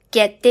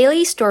Get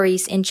daily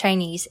stories in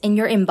Chinese in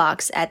your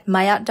inbox at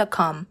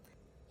maayot.com.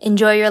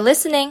 Enjoy your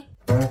listening!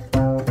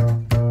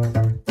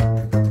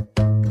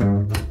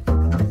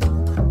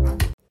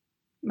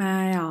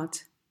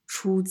 maayot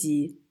初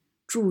级，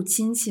祝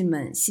亲戚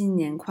们新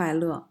年快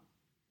乐。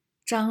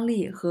张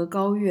丽和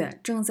高月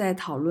正在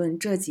讨论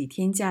这几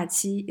天假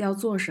期要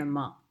做什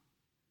么。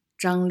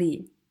张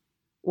丽：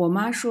我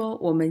妈说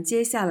我们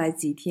接下来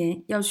几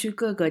天要去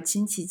各个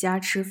亲戚家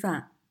吃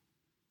饭。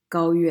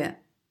高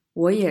月：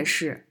我也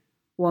是，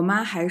我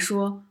妈还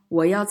说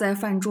我要在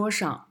饭桌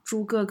上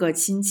祝各个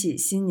亲戚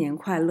新年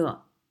快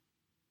乐。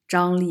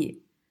张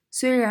丽：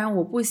虽然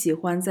我不喜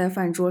欢在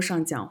饭桌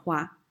上讲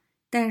话，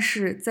但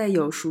是在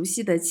有熟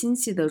悉的亲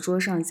戚的桌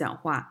上讲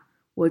话，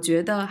我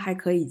觉得还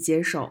可以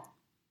接受。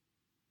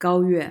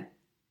高月：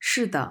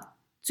是的，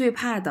最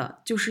怕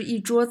的就是一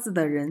桌子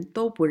的人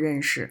都不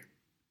认识。